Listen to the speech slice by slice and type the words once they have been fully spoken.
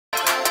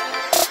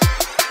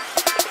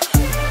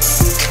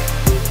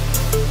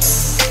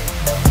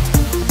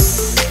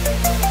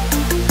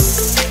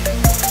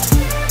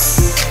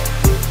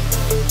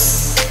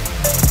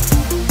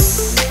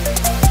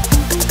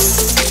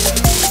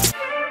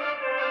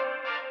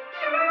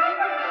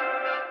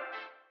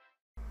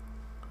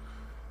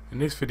In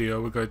this video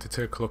we're going to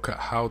take a look at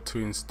how to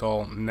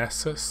install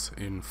Nessus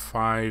in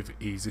 5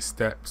 easy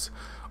steps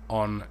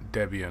on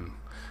Debian.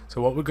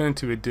 So what we're going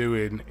to be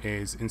doing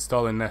is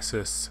installing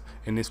Nessus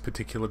in this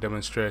particular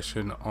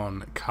demonstration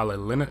on Kali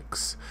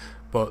Linux,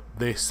 but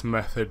this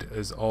method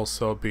has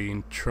also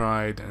been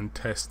tried and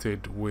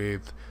tested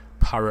with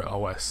Parrot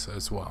OS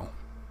as well.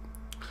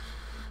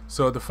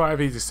 So the 5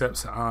 easy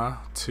steps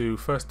are to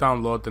first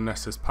download the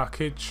Nessus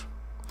package,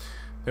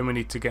 then we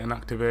need to get an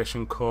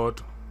activation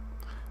code,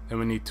 then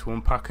we need to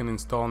unpack and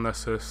install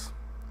Nessus,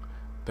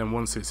 then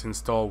once it's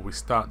installed we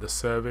start the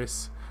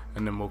service,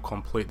 and then we'll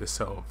complete the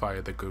setup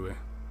via the GUI.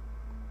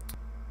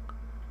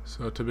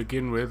 So to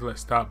begin with,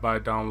 let's start by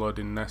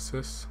downloading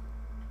Nessus.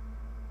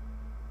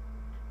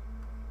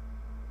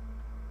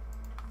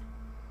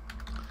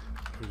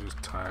 We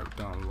just type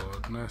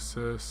download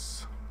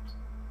Nessus.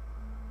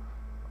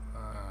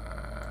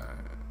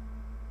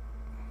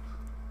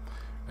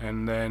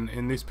 And then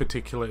in this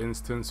particular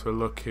instance we're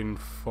looking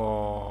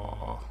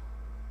for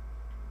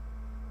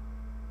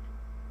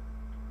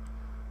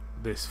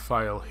this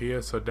file here,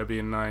 so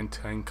Debian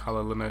 9.10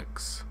 Kali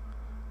Linux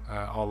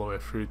all the way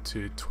through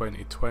to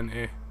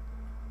 2020.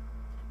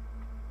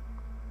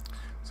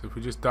 So if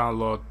we just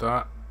download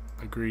that,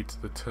 agree to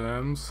the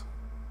terms,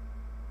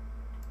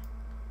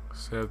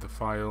 save the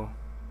file,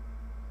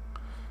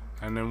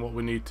 and then what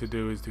we need to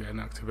do is get an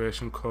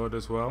activation code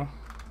as well.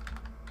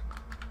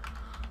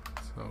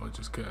 So we'll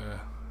just get a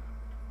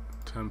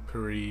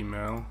temporary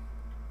email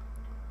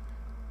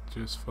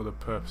just for the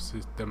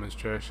purposes of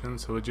demonstration.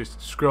 So we'll just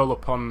scroll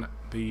up on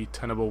the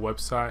Tenable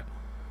website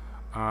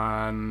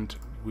and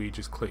we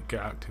just click get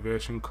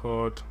activation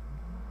code.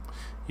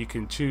 You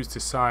can choose to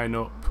sign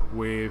up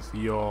with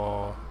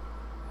your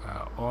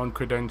own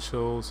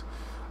credentials.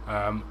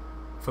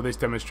 For this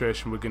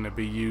demonstration we're going to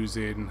be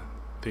using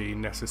the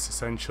Nessus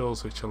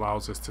Essentials, which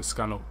allows us to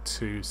scan up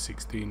to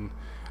 16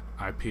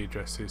 IP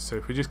addresses. So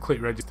if we just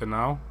click register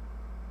now,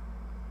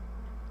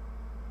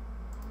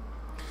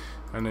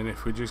 and then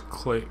if we just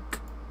click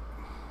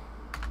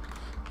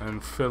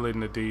and fill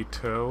in the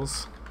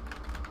details,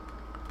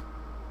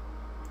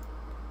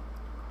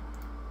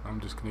 I'm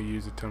just going to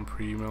use a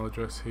temporary email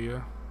address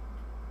here.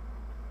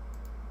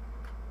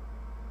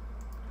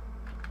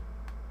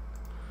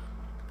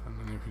 And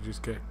then if we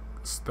just get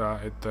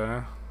started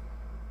there,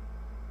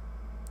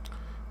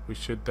 we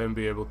should then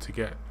be able to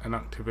get an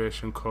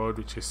activation code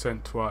which is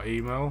sent to our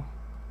email.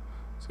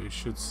 So you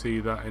should see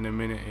that in a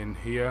minute in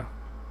here.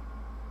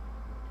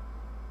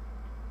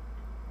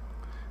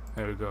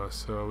 There we go.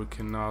 So we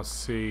can now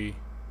see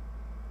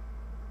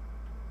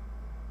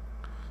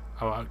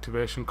our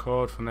activation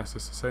code for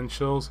Nessus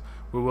Essentials.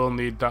 We will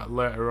need that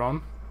later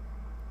on,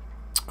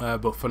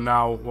 but for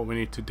now what we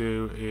need to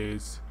do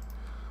is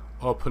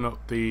open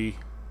up the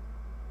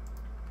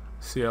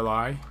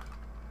CLI,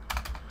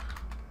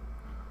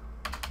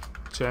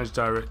 change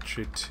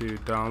directory to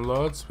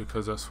downloads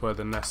because that's where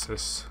the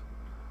Nessus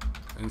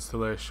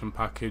installation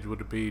package would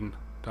have been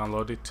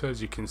downloaded to.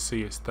 As you can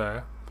see, it's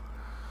there.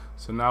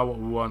 So now what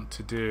we want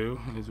to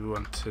do is we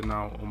want to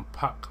now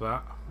unpack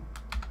that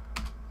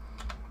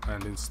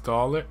and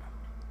install it,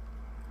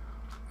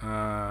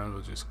 and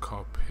we'll just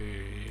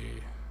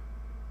copy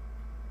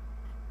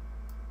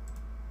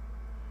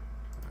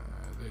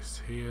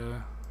this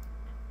here,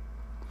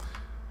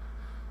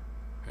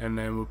 and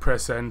then we'll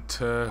press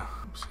enter.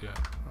 Oops, yeah.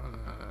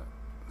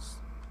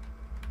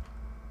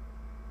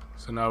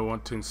 So now we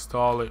want to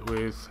install it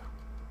with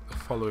the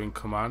following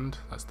command.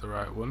 That's the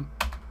right one.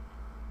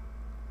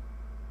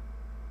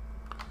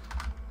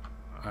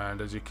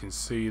 And as you can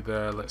see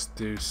there, let's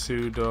do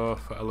sudo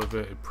for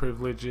elevated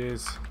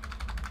privileges,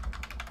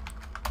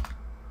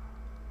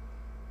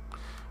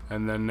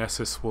 and then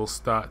Nessus will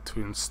start to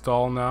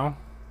install now.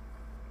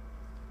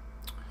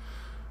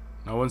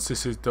 Now once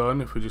this is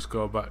done, if we just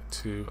go back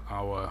to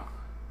our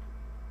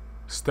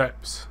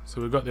steps,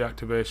 so we've got the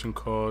activation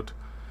code,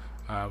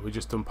 we're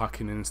just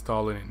unpacking and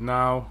installing it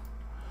now,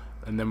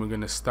 and then we're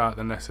going to start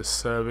the Nessus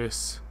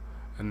service,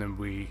 and then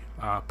we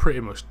are pretty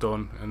much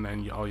done, and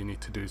then all you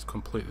need to do is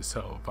complete the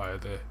setup via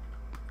the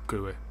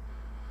GUI.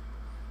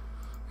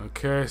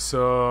 Okay,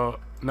 so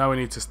now we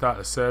need to start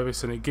the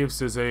service, and it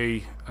gives us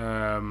a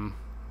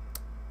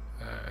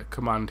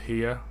command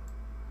here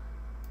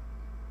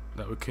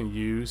that we can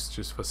use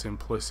just for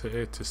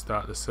simplicity to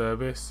start the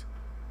service.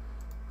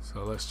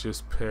 So let's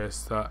just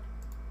paste that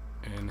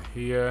in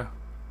here.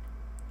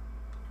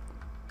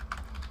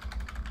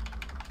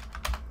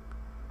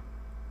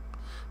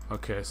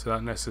 Okay, so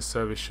that Nessus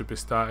service should be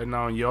started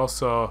now, and you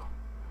also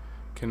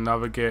can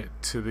navigate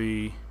to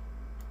the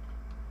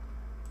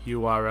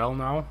URL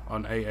now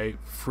on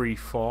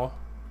 8834.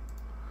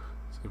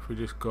 So if we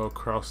just go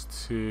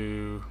across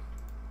to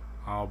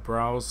our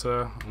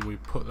browser and we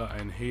put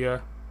that in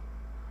here,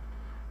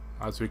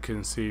 as we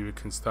can see we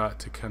can start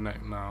to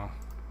connect now.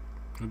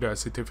 We get a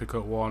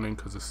certificate warning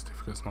because the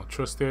certificate's not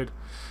trusted,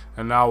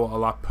 and now what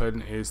will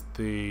happen is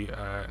the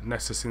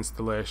Nessus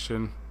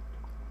installation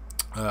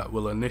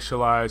will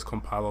initialize,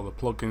 compile all the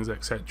plugins,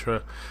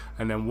 etc.,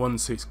 and then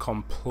once it's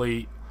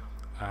complete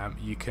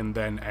you can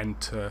then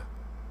enter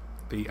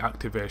the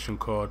activation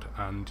code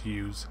and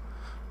use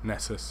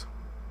Nessus.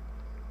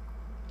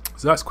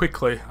 So that's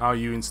quickly how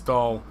you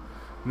install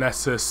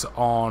Nessus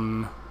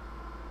on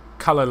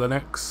Kali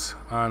Linux,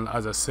 and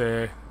as I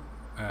say,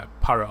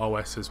 Parrot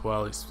OS as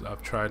well.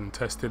 I've tried and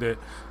tested it,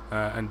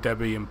 and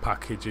Debian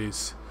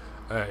packages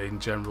in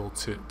general,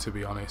 to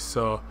be honest.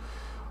 So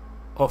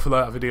hopefully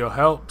that video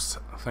helps.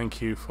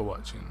 Thank you for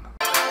watching.